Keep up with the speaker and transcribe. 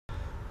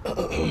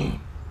All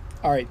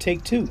right,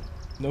 take two.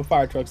 No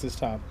fire trucks this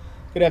time.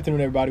 Good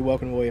afternoon, everybody.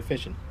 Welcome to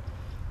WAEofFishing.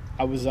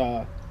 I was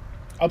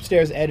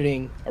upstairs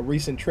editing a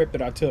recent trip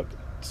that I took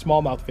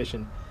smallmouth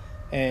fishing,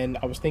 and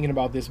I was thinking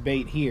about this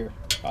bait here.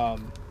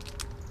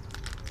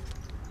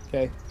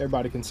 Okay,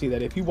 everybody can see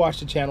that. If you watch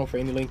the channel for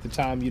any length of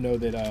time, you know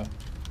that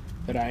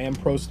that I am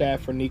pro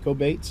staff for Nikko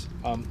baits.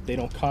 They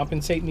don't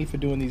compensate me for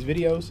doing these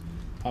videos,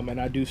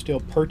 and I do still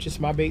purchase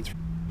my baits.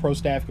 Pro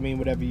staff can mean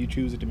whatever you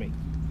choose it to mean.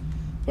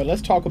 But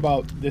let's talk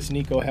about this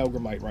Nikko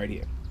Hellgramite right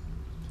here.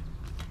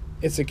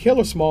 It's a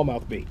killer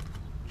smallmouth bait,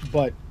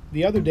 but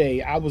the other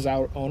day I was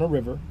out on a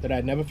river that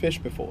I'd never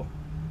fished before,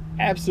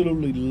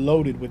 absolutely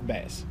loaded with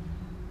bass.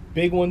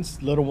 Big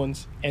ones, little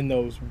ones, and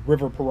those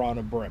River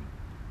Piranha brim.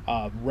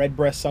 Red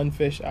Breast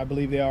Sunfish, I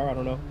believe they are, I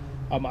don't know.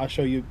 I'll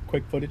show you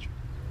quick footage.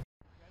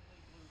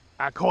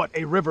 I caught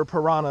a River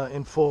Piranha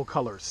in full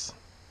colors.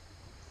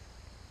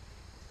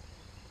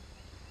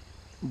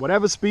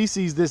 Whatever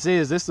species this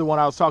is the one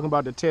I was talking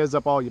about that tears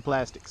up all your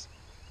plastics.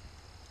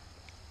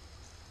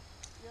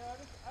 Yeah,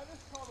 I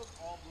just call them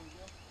all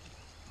bluegill.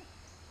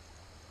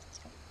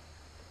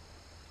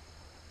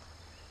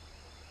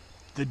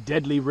 The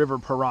deadly River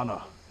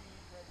Piranha.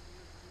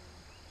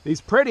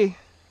 These pretty. Yeah.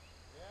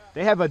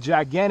 They have a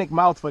gigantic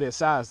mouth for their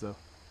size though.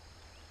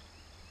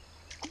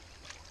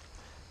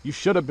 You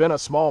should have been a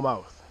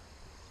smallmouth.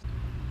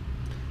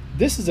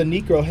 This is a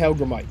Nikko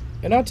Hellgramite,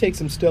 and I'll take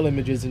some still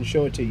images and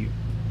show it to you.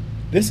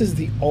 This is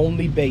the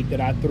only bait that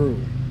I threw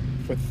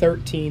for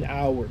 13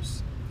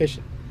 hours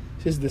fishing.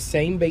 This is the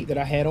same bait that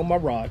I had on my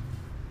rod.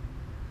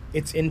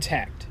 It's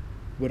intact.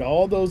 With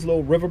all those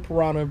little River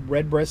Piranha,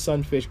 red breast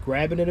sunfish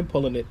grabbing it and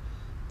pulling it,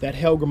 that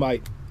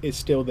Hellgramite is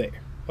still there,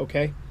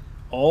 okay?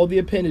 All the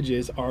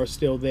appendages are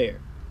still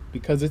there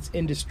because it's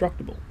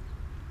indestructible.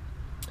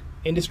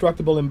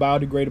 Indestructible and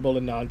biodegradable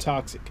and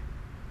non-toxic.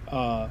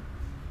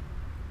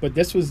 But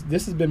this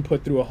has been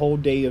put through a whole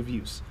day of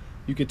use.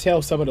 You could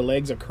tell some of the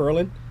legs are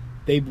curling.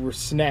 They were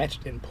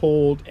snatched and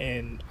pulled,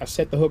 and I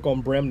set the hook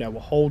on brim that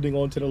were holding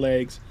onto the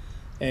legs,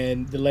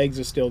 and the legs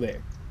are still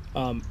there.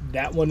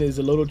 That one is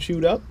a little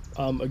chewed up.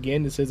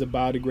 Again, this is a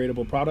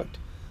biodegradable product,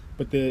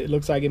 but it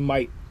looks like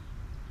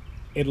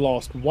it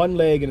lost one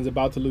leg and is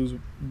about to lose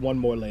one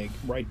more leg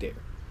right there.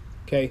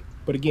 Okay,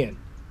 but again,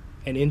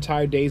 an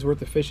entire day's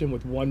worth of fishing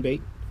with one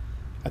bait.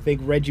 I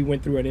think Reggie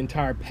went through an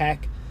entire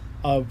pack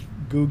of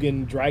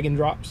Guggen dragon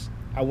drops.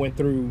 I went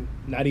through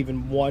not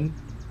even one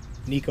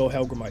Nikko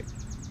Hellgramite.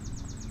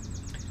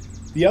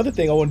 The other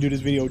thing I want to do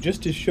this video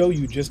just to show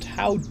you just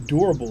how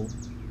durable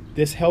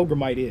this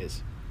Hellgramite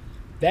is.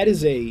 That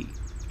is a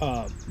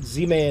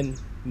Z-Man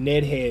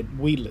Ned Head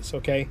weedless,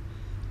 okay?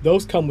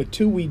 Those come with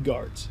 2 weed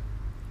guards.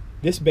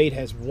 This bait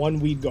has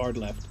 1 weed guard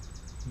left.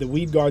 The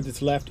weed guard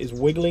that's left is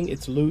wiggling,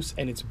 it's loose,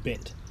 and it's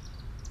bent.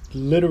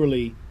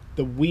 Literally,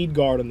 the weed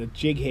guard on the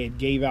jig head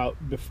gave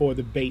out before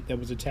the bait that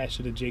was attached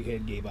to the jig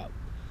head gave out.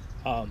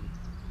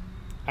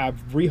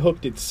 I've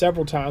rehooked it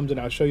several times, and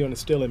I'll show you on the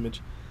still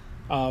image.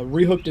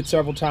 Rehooked it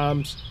several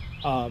times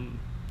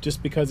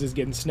just because it's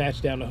getting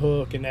snatched down the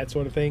hook and that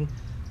sort of thing.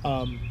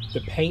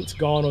 The paint's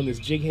gone on this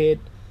jig head,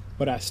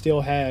 but I still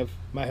have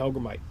my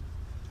Hellgramite.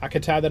 I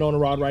could tie that on a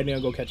rod right now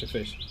and go catch a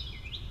fish.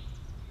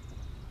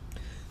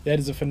 That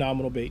is a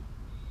phenomenal bait.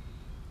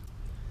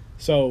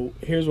 So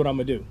here's what I'm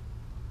gonna do.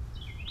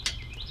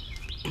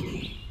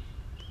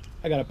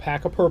 I got a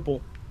pack of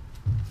purple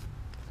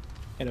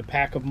and a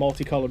pack of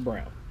multicolored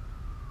brown.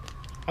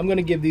 I'm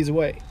gonna give these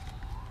away.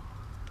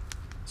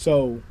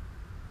 So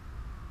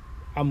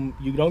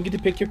you don't get to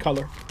pick your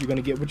color. You're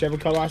gonna get whichever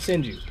color I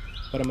send you.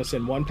 But I'm gonna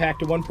send 1 pack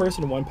to one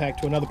person and 1 pack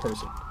to another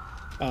person.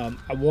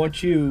 I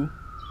want you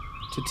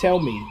to tell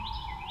me,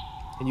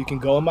 and you can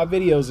go in my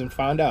videos and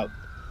find out.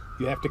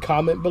 You have to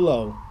comment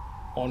below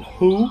on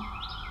who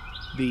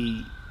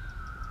the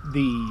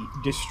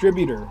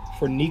distributor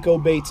for Nikko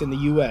baits in the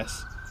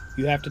US.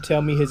 You have to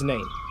tell me his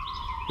name.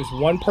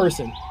 There's one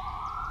person.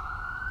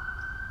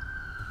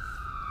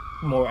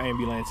 More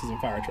ambulances and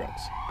fire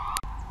trucks.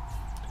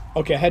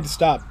 Okay, I had to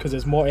stop because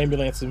there's more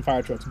ambulances and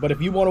fire trucks. But if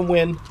you want to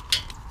win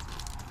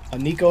a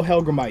Nikko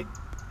Hellgramite,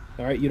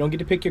 all right, you don't get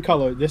to pick your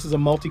color. This is a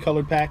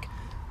multicolored pack.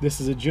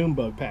 This is a June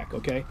bug pack,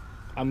 okay?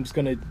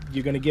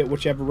 You're gonna get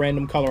whichever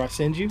random color I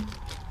send you.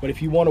 But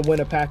if you want to win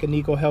a pack of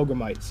Nikko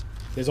Hellgramites,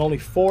 there's only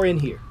 4 in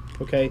here,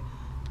 okay?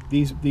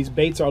 These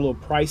baits are a little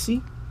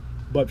pricey,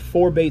 but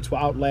 4 baits will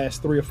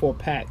outlast 3 or 4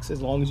 packs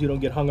as long as you don't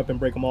get hung up and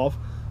break them off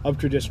of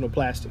traditional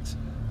plastics.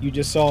 You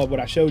just saw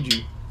what I showed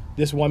you.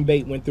 This one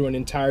bait went through an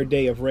entire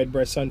day of red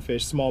breast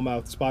sunfish,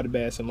 smallmouth, spotted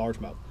bass, and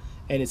largemouth,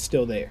 and it's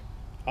still there.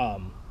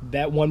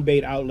 That one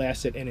bait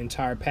outlasted an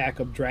entire pack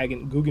of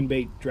Guggen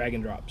bait dragon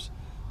drops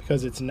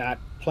because it's not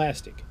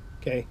plastic.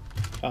 Okay,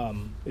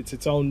 it's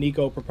its own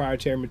Nikko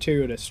proprietary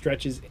material that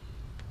stretches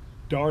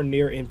darn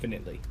near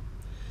infinitely.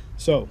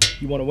 So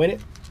you want to win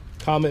it?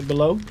 Comment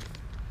below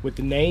with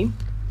the name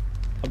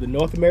of the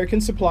North American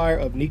supplier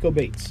of Nikko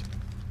baits.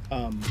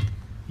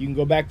 You can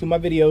go back through my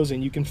videos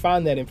and you can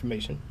find that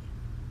information.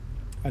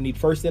 I need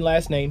first and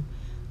last name.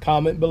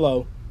 Comment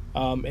below,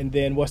 and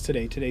then what's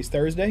today? Today's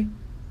Thursday.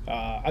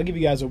 I'll give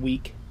you guys a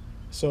week.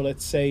 So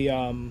let's say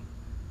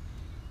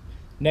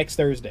next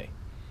Thursday.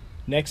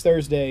 Next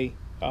Thursday,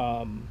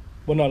 well,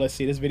 no, let's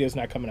see. This video is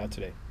not coming out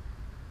today.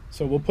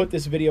 So we'll put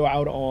this video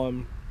out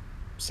on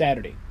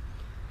Saturday.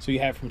 So you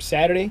have from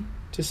Saturday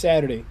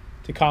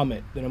to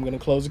comment. Then I'm going to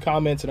close the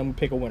comments and I'm going to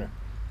pick a winner.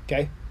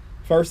 Okay?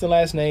 First and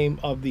last name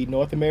of the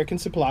North American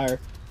supplier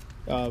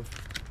of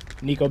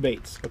Nikko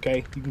baits.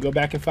 Okay? You can go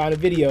back and find a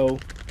video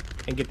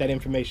and get that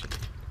information.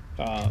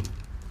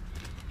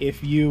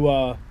 If you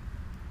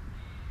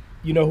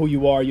you know who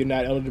you are, you're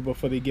not eligible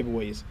for the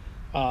giveaways.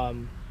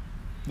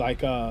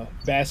 Like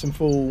Bass and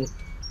Fool,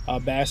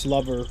 Bass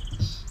Lover,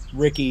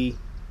 Ricky,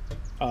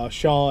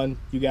 Sean,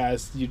 you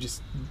guys,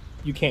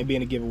 you can't be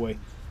in a giveaway.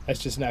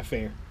 That's just not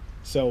fair.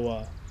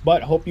 So,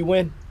 but I hope you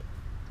win.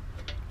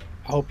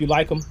 I hope you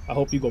like them. I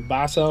hope you go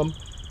buy some.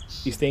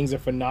 These things are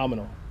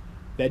phenomenal.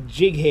 That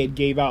jig head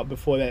gave out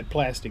before that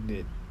plastic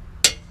did.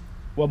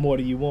 What more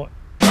do you want?